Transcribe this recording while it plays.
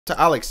to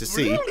Alex to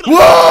see.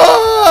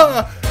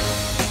 Whoa!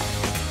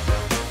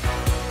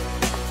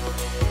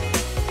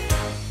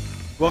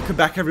 Welcome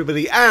back,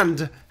 everybody,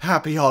 and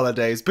happy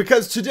holidays,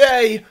 because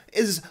today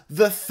is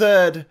the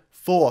December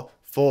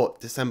 4th,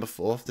 December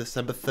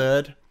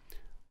 3rd,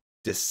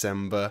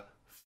 December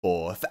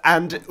 4th,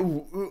 and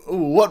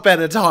what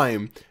better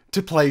time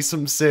to play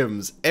some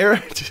Sims,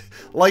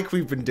 like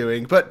we've been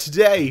doing, but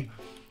today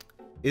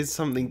is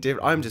something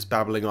different. I'm just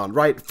babbling on.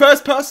 Right,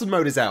 first person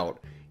mode is out.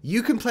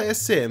 You can play a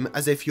Sim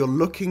as if you're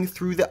looking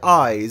through the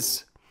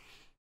eyes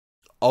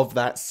of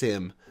that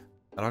Sim,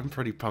 and I'm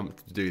pretty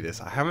pumped to do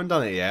this. I haven't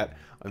done it yet.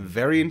 I'm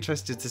very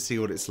interested to see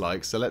what it's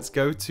like, so let's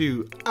go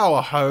to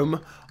our home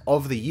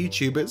of the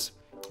YouTubers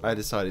I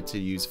decided to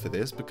use for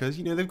this because,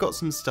 you know, they've got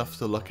some stuff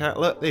to look at.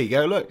 Look, there you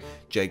go, look.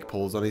 Jake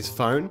Paul's on his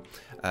phone.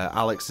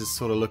 Alex is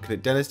sort of looking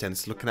at Dennis.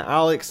 Dennis is looking at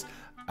Alex.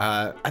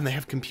 And they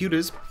have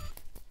computers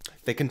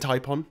they can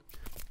type on,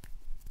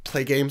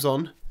 play games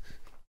on,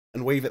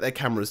 and wave at their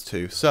cameras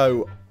too.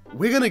 So,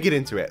 we're going to get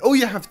into it. All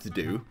you have to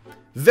do,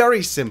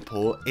 very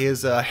simple,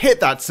 is hit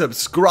that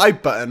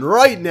subscribe button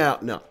right now.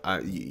 No,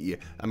 I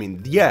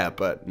mean, yeah,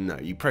 but no.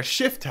 You press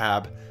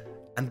Shift-Tab,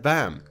 and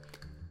bam.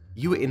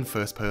 You are in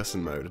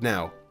first-person mode.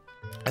 Now,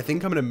 I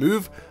think I'm going to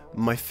move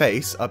my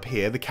face up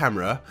here, the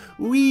camera.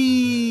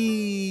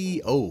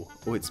 Whee! Oh,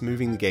 it's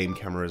moving the game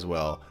camera as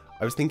well.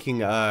 I was thinking,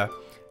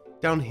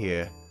 down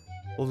here,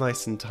 all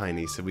nice and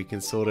tiny, so we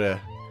can sort of,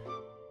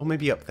 or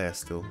maybe up there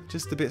still,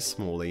 just a bit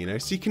smaller, you know,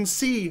 so you can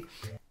see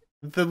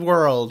the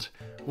world.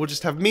 We'll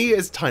just have me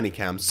as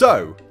TinyCam.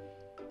 So,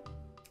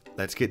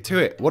 let's get to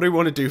it. What do we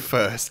want to do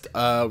first?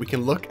 We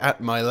can look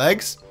at my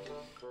legs.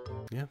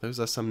 Yeah, those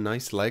are some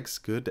nice legs.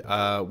 Good.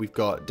 We've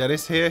got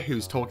Dennis here,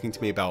 who's talking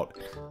to me about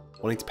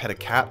wanting to pet a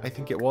cat, I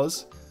think it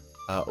was.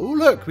 Oh,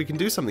 look, we can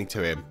do something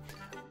to him.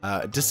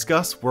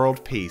 Discuss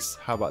world peace.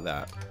 How about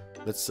that?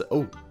 Let's,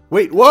 oh,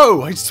 wait,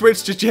 whoa! I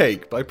switched to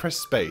Jake, but I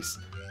pressed space.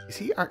 Is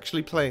he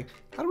actually playing?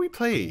 How do we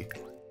play?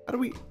 How do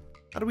we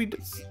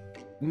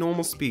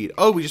normal speed?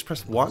 Oh, we just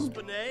press 1?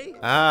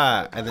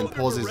 Ah, and then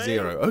pause is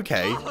 0.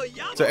 Okay.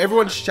 So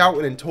everyone's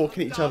shouting and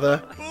talking to each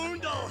other.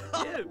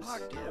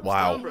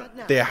 Wow,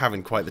 they are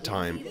having quite the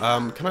time.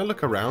 Can I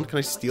look around? Can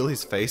I steal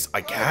his face?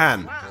 I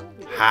can.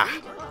 Ha!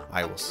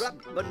 I will. This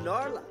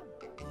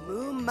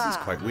is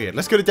quite weird.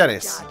 Let's go to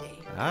Dennis.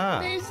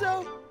 Ah.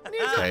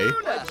 Okay.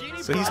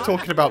 So he's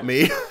talking about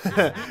me.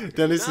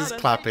 Dennis is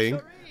clapping.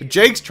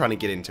 Jake's trying to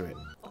get into it.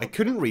 I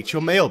couldn't reach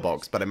your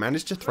mailbox, but I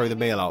managed to throw the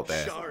mail out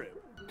there.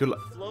 Good luck.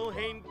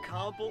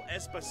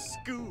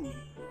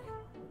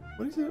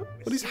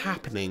 What is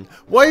happening?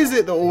 Why is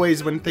it that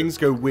always when things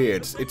go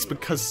weird, it's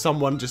because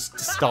someone just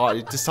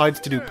decides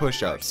to do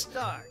push-ups?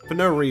 For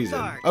no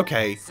reason.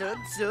 Okay.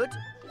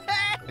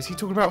 Is he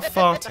talking about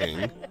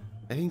farting?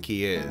 I think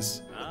he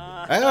is.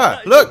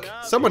 Ah, look!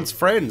 Someone's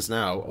friends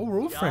now. Oh,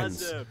 we're all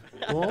friends.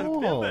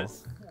 Oh.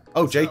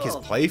 Oh, Jake is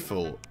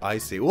playful. I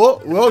see. Whoa,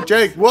 whoa,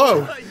 Jake,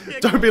 whoa!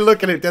 Don't be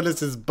looking at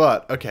Dennis's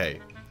butt. Okay.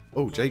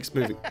 Oh, Jake's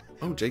moving.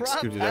 Oh, Jake's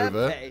scooted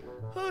over.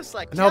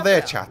 And now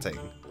they're chatting.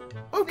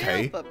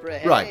 Okay.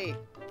 Right.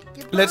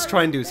 Let's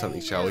try and do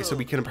something, shall we? So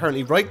we can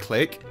apparently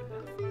right-click,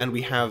 and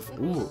we have...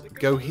 Ooh,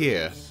 go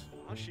here.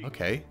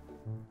 Okay.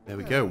 There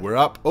we go. We're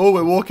up. Oh,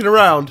 we're walking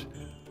around.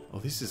 Oh,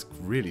 this is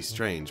really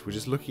strange. We're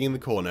just looking in the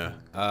corner.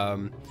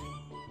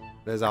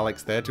 There's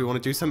Alex there. Do we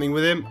want to do something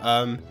with him?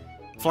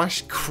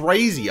 Flash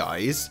crazy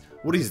eyes?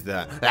 What is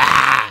that?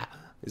 Ah!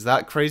 Is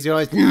that crazy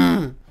eyes?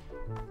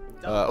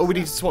 Oh, we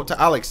need to swap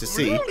to Alex to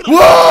see.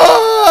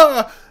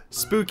 Whoa!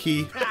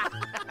 Spooky.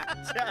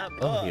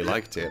 Oh, he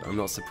liked it. I'm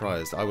not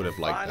surprised. I would have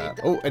liked that.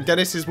 Oh, and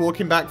Dennis is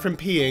walking back from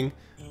peeing.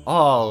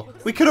 Oh,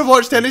 we could have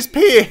watched Dennis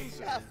pee.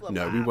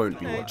 No, we won't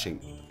be watching.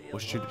 Or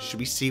should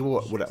we see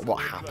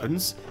what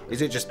happens?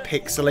 Is it just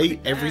pixelate?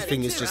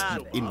 Everything is just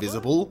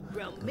invisible?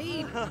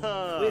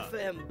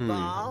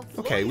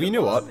 Okay, well, you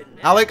know what?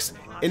 Alex,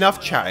 enough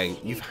chatting.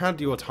 You've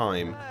had your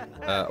time.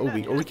 Or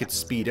we could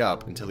speed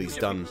up until he's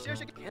done.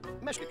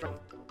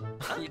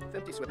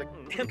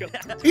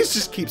 He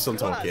just keeps on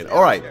talking.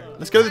 Alright,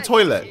 let's go to the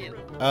toilet.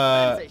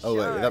 Oh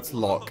wait, that's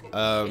lock.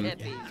 Can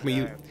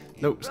we...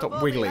 No,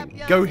 stop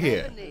wiggling. Go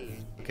here.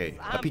 Okay,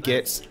 up he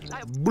gets.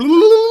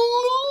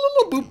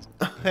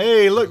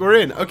 Hey, look, we're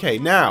in. Okay,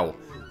 now,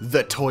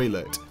 the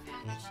toilet.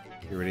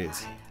 Here it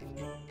is.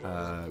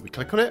 We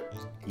click on it.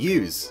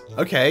 Use.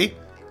 Okay.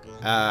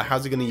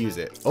 How's he gonna use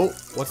it? Oh,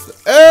 what's the...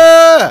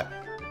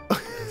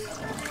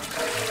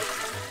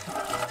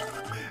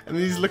 And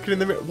he's looking in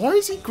the mirror. Why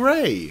is he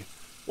grey?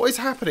 What is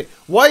happening?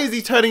 Why is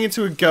he turning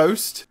into a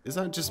ghost? Is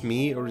that just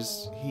me, or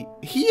is he...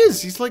 He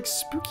is! He's like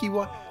spooky.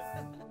 What?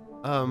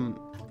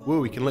 Whoa,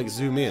 we can like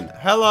zoom in.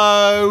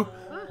 Hello!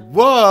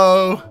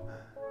 Whoa!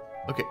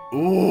 Okay.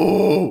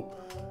 Ooh!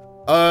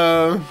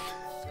 That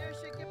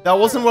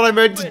wasn't what I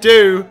meant to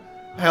do!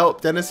 Help,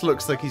 Dennis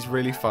looks like he's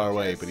really far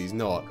away, but he's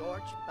not.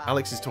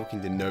 Alex is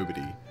talking to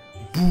nobody.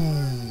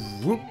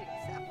 Whoop.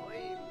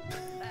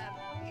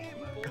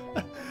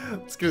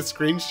 Let's get a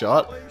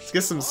screenshot. Let's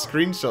get some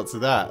screenshots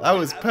of that. That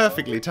was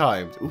perfectly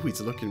timed. Ooh,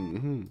 he's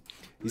looking...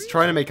 He's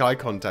trying to make eye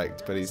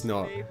contact, but he's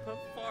not.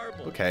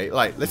 Okay,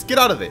 like, let's get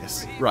out of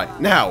this.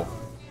 Right, now.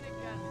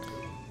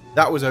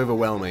 That was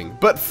overwhelming,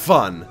 but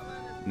fun.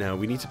 Now,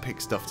 we need to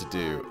pick stuff to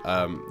do.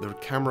 The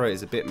camera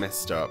is a bit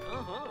messed up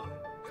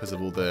because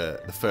of all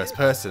the first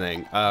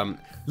personing.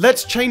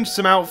 Let's change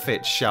some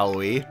outfits, shall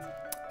we?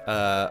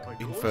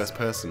 In first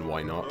person,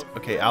 why not?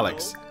 Okay,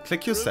 Alex,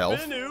 click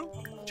yourself.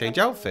 Change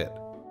outfit.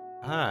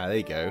 Ah, there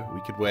you go.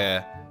 We could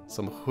wear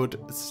some hood.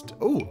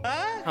 Oh,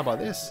 how about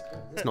this?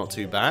 It's not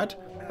too bad.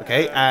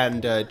 Okay,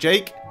 and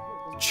Jake,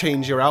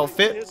 change your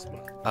outfit.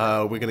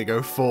 We're gonna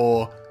go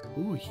for.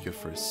 Ooh, you can go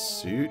for a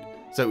suit.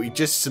 So we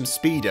just some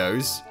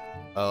speedos,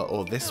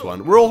 or this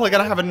one. We're all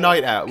gonna have a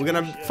night out. We're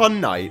gonna have a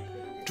fun night,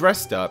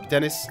 dressed up.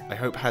 Dennis, I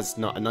hope, has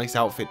not a nice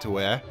outfit to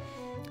wear.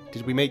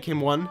 Did we make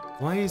him one?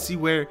 Why is he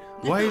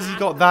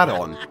got that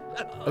on?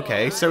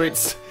 Okay, so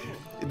it's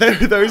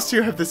those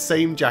two have the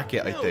same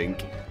jacket, I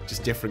think,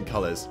 just different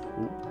colors.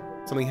 Ooh,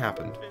 something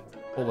happened.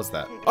 What was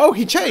that? Oh,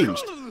 he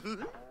changed.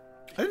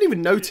 I didn't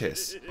even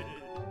notice.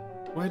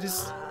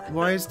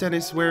 Why is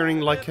Dennis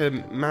wearing like a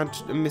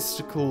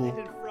mystical,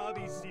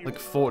 like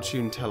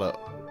fortune teller?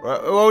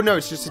 Oh no,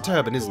 it's just a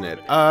turban, isn't it?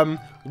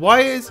 Why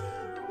is?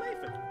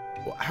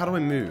 How do I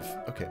move?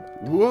 Okay.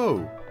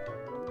 Whoa.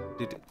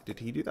 Did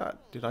he do that?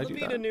 Did I do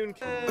that?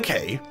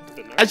 Okay.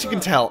 As you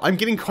can tell, I'm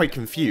getting quite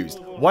confused.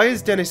 Why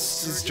is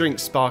Dennis's drink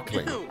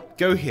sparkling?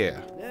 Go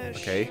here.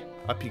 Okay.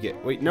 Up you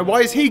get. Wait, no.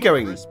 Why is he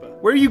going?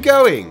 Where are you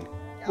going?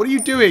 What are you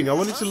doing? I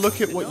wanted to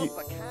look at what you.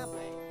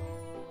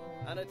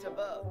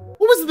 What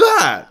was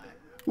that?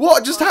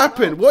 What just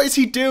happened? What is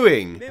he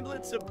doing?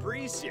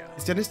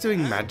 Is Dennis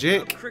doing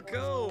magic?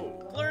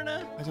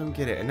 I don't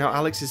get it. And now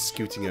Alex is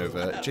scooting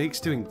over. Jake's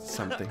doing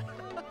something.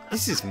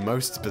 This is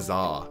most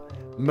bizarre.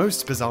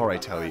 Most bizarre, I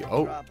tell you.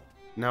 Oh,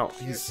 now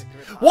he's...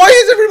 Why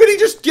is everybody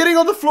just getting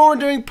on the floor and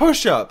doing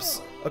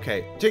push-ups?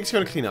 Okay, Jake's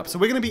going to clean up. So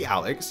we're going to be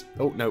Alex.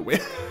 Oh, no, we're...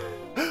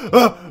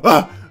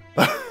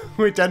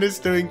 we're Dennis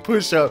doing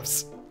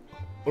push-ups.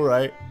 All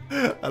right.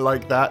 I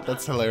like that.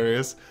 That's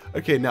hilarious.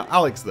 Okay, now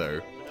Alex,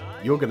 though.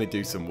 You're going to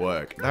do some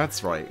work.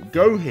 That's right.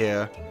 Go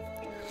here.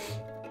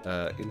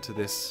 Into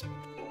this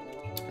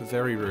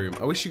very room.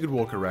 I wish you could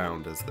walk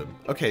around as them.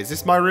 Okay, is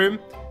this my room?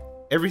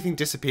 Everything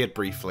disappeared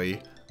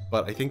briefly,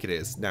 but I think it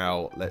is.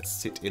 Now, let's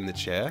sit in the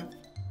chair.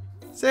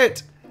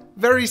 Sit!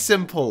 Very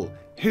simple.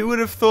 Who would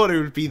have thought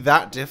it would be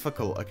that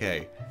difficult?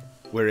 Okay,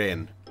 we're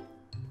in.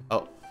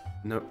 Oh,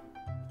 no.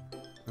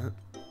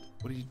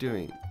 What are you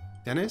doing?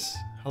 Dennis?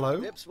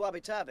 Hello?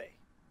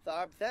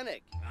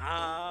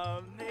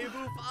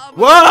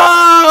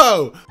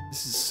 Whoa!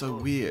 This is so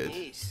weird.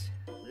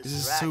 This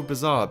is so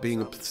bizarre,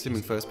 being a sim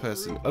in first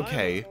person.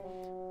 Okay.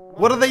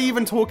 What are they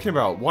even talking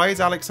about? Why is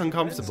Alex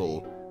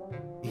uncomfortable?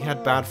 He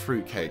had bad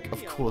fruitcake.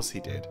 Of course he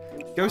did.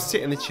 Go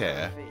sit in the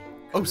chair.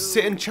 Oh,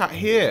 sit and chat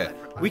here.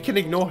 We can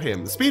ignore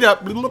him. Speed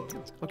up.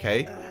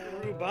 Okay.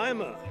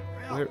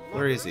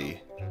 Where is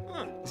he?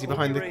 Is he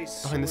behind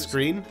the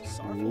screen?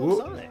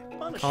 Whoop.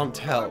 Can't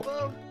tell.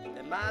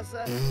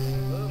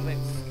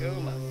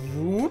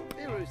 Whoop.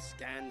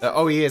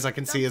 Oh, he is. I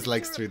can see his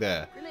legs through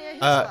there.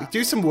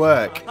 Do some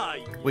work.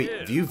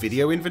 Wait, view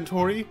video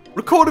inventory?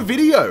 Record a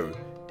video.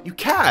 You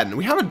can.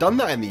 We haven't done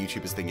that in the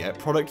YouTubers thing yet.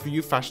 Product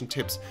review, fashion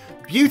tips,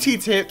 beauty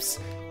tips.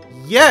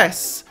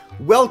 Yes.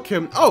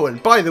 Welcome. Oh,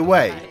 and by the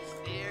way,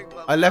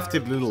 I left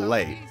him a little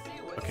late.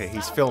 Okay,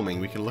 he's filming.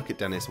 We can look at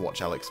Dennis,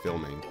 watch Alex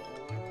filming.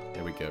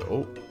 There we go.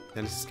 Oh,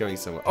 Dennis is going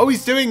somewhere. Oh,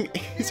 he's doing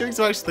some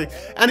actually,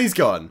 and he's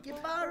gone.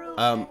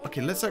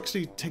 Okay, let's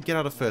actually get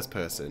out of first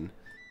person.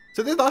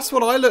 So that's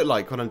what I look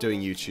like when I'm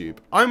doing YouTube.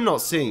 I'm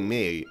not seeing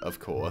me, of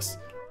course.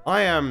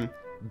 I am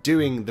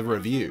doing the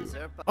review.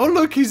 Oh,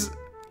 look,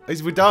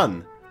 we're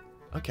done.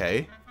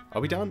 Okay, are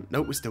we done?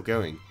 No, we're still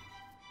going.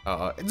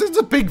 It's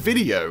a big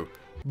video.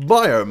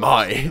 My oh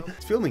my.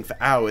 It's filming for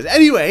hours.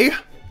 Anyway,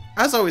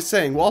 as I was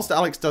saying, whilst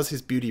Alex does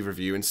his beauty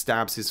review and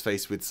stabs his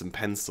face with some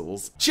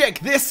pencils, check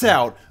this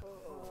out.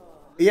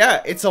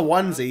 Yeah, it's a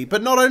onesie,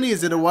 but not only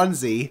is it a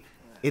onesie,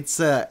 it's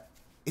a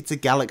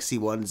galaxy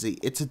onesie.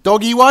 It's a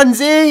doggy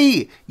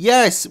onesie!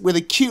 Yes, with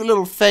a cute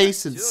little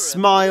face and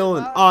smile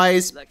and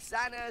eyes,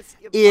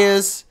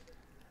 ears,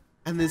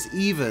 and there's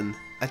even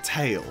a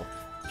tail.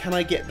 Can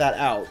I get that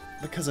out?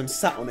 Because I'm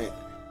sat on it.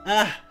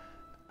 Ah,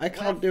 I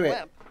can't do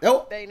it.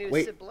 Oh,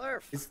 wait.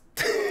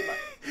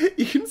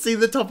 You can see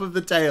the top of the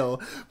tail.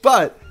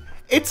 But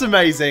it's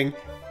amazing.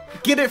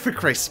 Get it for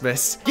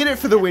Christmas. Get it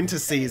for the winter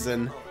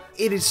season.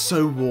 It is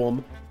so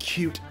warm,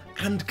 cute,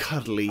 and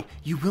cuddly.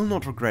 You will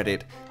not regret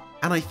it.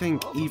 And I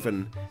think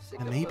even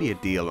there may be a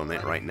deal on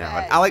it right now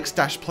at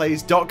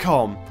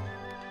alex-plays.com.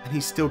 And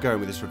he's still going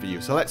with this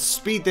review. So let's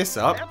speed this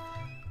up.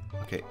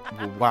 Okay,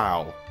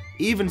 wow.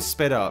 Even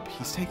sped up,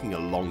 he's taking a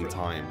long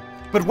time.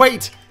 But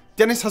wait!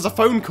 Dennis has a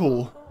phone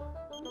call!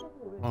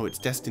 Oh, it's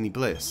Destiny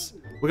Bliss.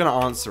 We're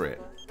gonna answer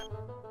it.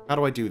 How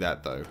do I do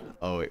that, though?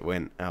 Oh, it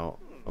went out.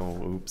 Oh,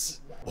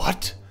 oops.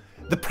 What?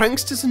 The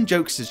Pranksters and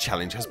Jokesters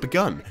challenge has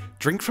begun.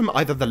 Drink from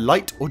either the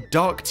light or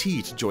dark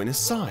tea to join a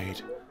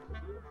side.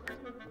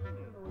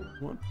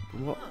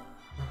 What?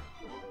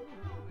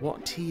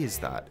 What tea is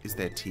that? Is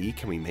there tea?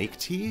 Can we make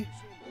tea?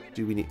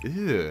 Do we need...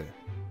 Ugh.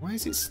 Why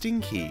is it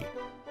stinky?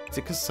 Is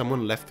it because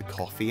someone left the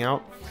coffee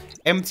out?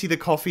 Empty the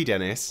coffee,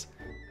 Dennis.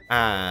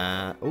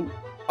 Oh,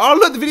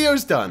 look, the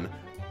video's done.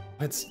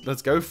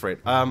 Let's go for it.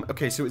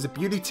 Okay, so it's a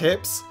beauty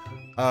tips.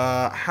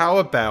 How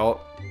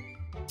about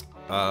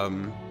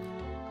 1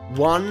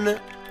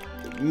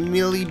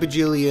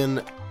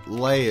 millibajillion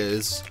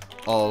layers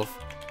of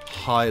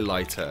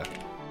highlighter.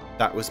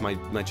 That was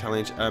my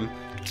challenge.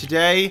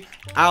 Today,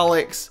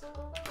 Alex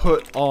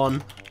put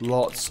on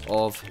lots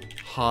of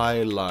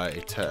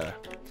highlighter.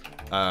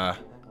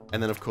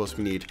 And then, of course,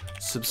 we need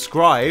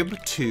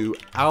subscribe to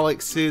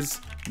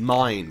Alex's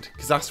Mind,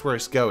 because that's where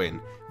it's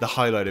going, the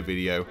highlighter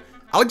video.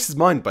 Alex's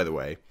Mind, by the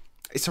way,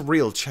 it's a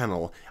real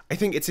channel. I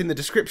think it's in the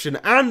description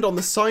and on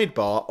the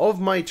sidebar of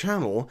my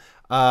channel.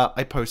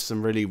 I post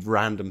some really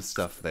random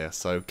stuff there,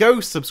 so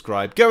go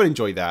subscribe, go and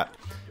enjoy that.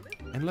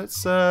 And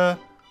let's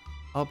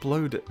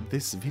upload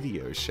this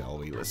video, shall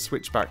we? Let's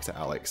switch back to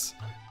Alex.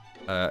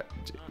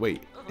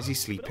 Wait, is he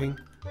sleeping?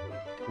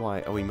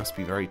 Why? Oh, he must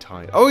be very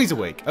tired. Oh, he's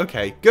awake.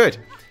 Okay, good.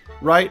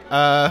 Right,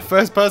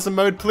 first person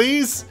mode,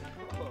 please.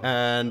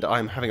 And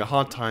I'm having a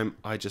hard time.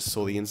 I just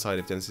saw the inside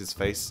of Dennis's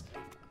face.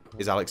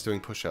 Is Alex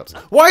doing push-ups?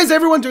 Why is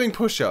everyone doing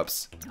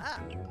push-ups?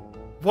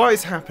 What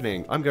is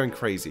happening? I'm going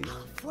crazy.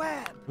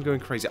 I'm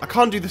going crazy. I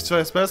can't do this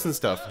first person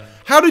stuff.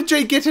 How did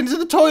Jake get into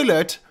the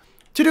toilet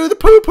to do the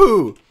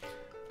poo-poo?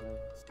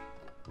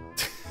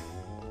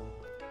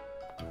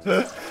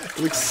 It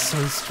looks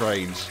so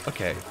strange.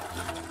 Okay.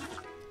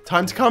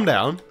 Time to calm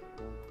down.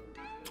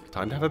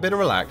 Time to have a bit of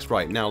relax.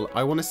 Right, now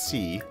I want to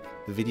see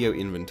the video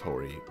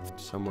inventory.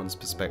 Someone's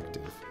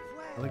perspective.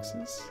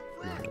 Alex's?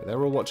 No,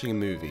 they're all watching a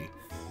movie.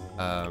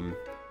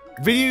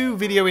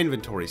 Video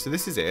inventory. So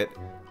this is it.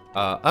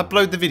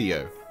 Upload the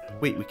video.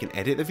 Wait, we can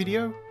edit the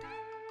video?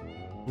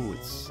 Ooh,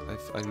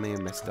 I may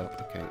have messed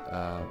up. Okay,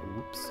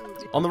 whoops.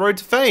 On the road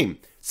to fame.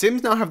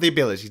 Sims now have the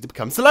ability to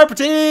become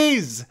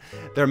celebrities!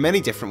 There are many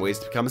different ways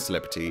to become a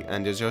celebrity,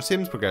 and as your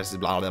Sims progresses,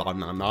 blah, blah, blah,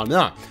 blah, blah,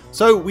 blah.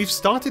 So, we've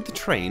started the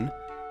train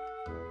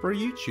for a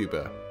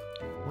YouTuber.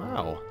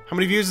 Wow. How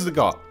many views has it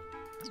got?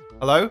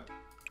 Hello?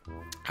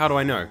 How do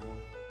I know?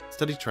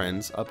 Study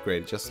trends,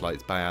 upgrade, just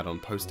lights, buy add-on,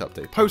 post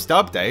update. Post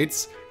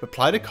updates,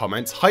 reply to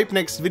comments, hype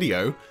next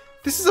video.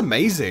 This is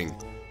amazing.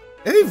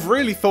 They've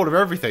really thought of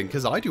everything,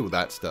 because I do all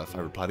that stuff. I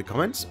reply to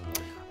comments.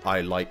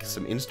 I like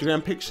some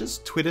Instagram pictures,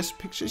 Twitter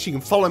pictures. You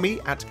can follow me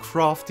at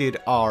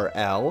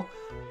CraftedRL.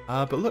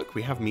 But look,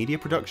 we have media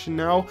production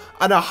now.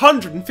 And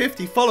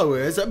 150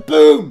 followers.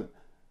 Boom!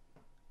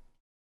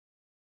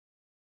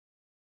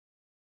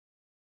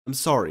 I'm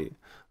sorry.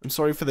 I'm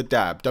sorry for the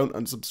dab. Don't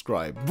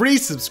unsubscribe.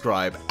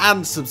 Resubscribe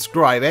and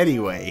subscribe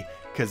anyway.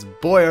 Because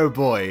boy oh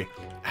boy,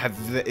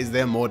 is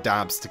there more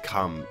dabs to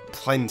come.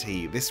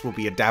 Plenty. This will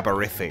be a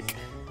daberific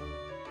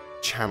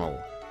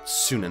channel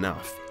soon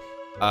enough.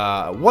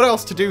 What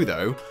else to do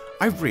though?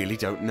 I really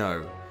don't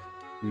know.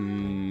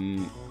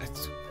 Can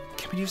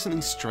we do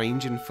something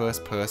strange in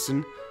first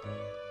person?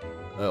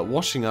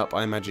 Washing up,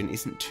 I imagine,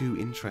 isn't too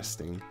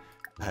interesting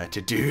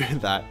to do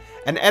that.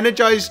 An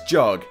energized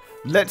jog.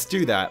 Let's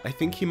do that. I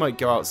think he might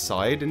go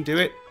outside and do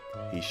it.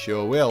 He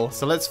sure will.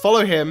 So let's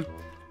follow him.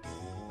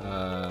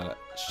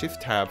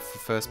 Shift tab for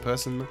first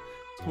person.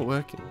 It's not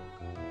working.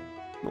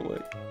 Not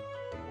working.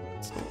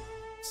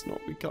 It's not.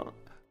 We can't.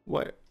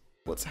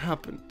 What's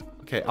happened?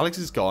 Okay, Alex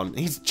is gone.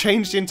 He's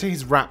changed into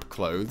his rap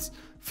clothes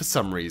for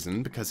some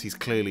reason, because he's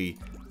clearly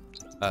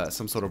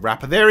some sort of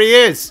rapper. There he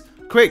is!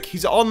 Quick,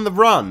 he's on the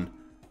run.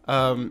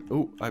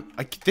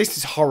 This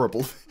is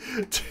horrible.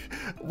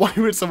 Why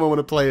would someone want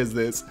to play as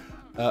this?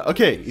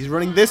 Okay, he's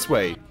running this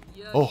way.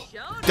 Oh.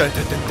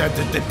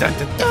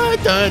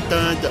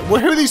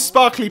 Where are these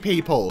sparkly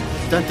people?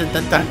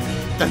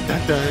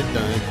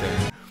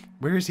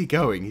 Where is he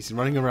going? He's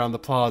running around the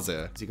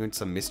plaza. Is he going to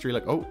some mystery?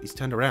 Like, oh, he's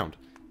turned around.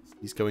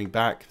 He's going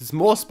back. There's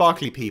more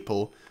sparkly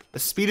people.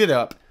 Let's speed it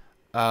up.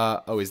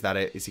 Oh, is that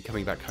it? Is he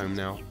coming back home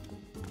now?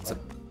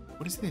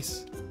 What is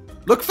this?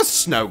 Look for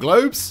snow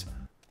globes?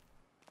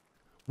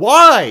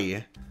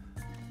 Why?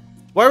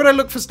 Why would I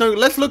look for snow?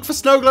 Let's look for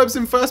snow globes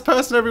in first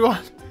person,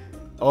 everyone.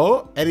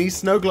 Oh, any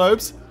snow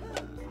globes?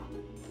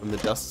 From the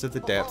dust of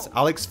the depths,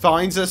 Alex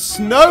finds a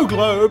snow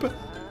globe.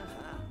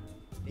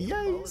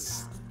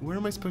 Yes. Where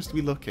am I supposed to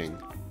be looking?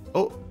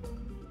 Oh.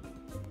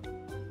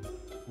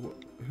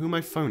 Who am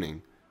I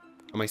phoning?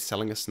 Am I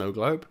selling a snow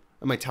globe?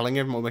 Am I telling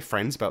all my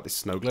friends about this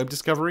snow globe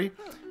discovery?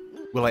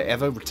 Will I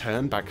ever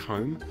return back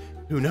home?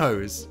 Who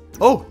knows?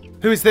 Oh,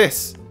 who is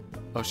this?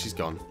 Oh, she's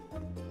gone.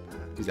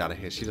 She's out of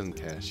here. She doesn't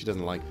care. She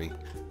doesn't like me.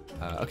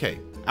 Okay,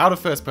 out of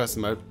first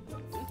person mode.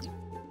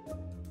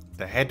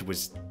 The head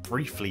was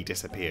briefly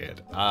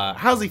disappeared.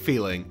 How's he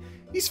feeling?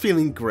 He's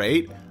feeling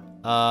great.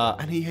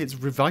 And he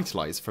is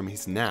revitalized from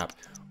his nap.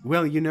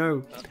 Well, you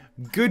know,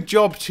 good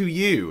job to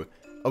you.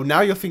 Oh,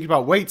 now you're thinking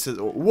about weights.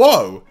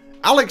 Whoa!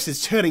 Alex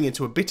is turning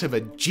into a bit of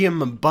a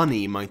gym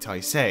bunny, might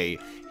I say.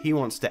 He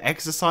wants to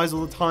exercise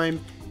all the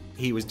time.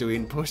 he was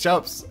doing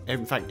push-ups.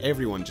 In fact,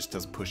 everyone just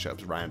does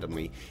push-ups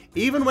randomly.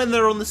 Even when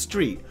they're on the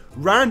street,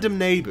 random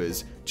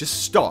neighbors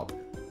just stop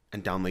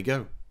and down they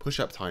go.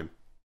 Push-up time.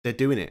 They're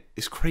doing it.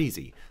 It's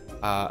crazy.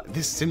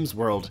 This Sims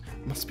world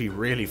must be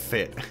really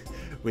fit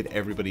with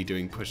everybody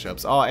doing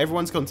push-ups. Oh,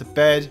 everyone's gone to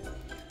bed.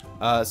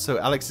 So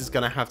Alex is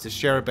going to have to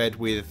share a bed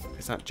with...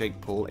 Is that Jake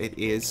Paul? It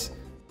is.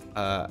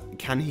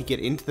 Can he get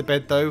into the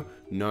bed though?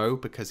 No,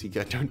 because I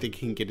don't think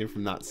he can get in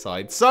from that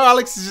side. So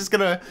Alex is just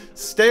going to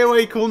stay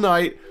awake all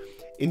night,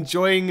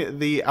 enjoying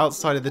the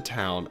outside of the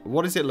town.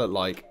 What does it look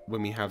like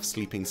when we have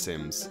sleeping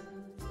Sims?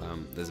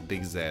 There's a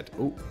big Z.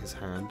 Oh, his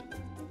hand.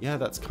 Yeah,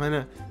 that's kind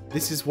of...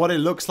 This is what it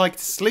looks like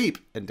to sleep.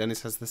 And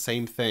Dennis has the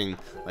same thing.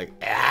 Like,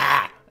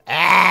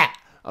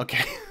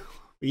 Okay.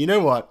 You know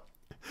what?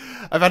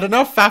 I've had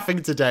enough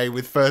faffing today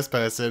with first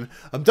person.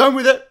 I'm done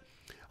with it.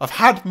 I've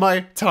had my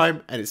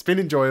time and it's been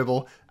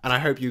enjoyable. And I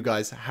hope you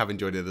guys have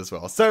enjoyed it as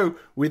well. So,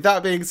 with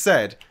that being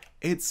said,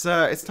 it's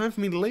time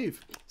for me to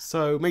leave.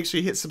 So, make sure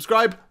you hit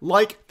subscribe,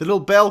 like, the little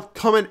bell,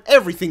 comment,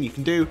 everything you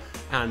can do.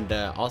 And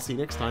I'll see you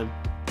next time.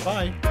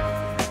 Bye.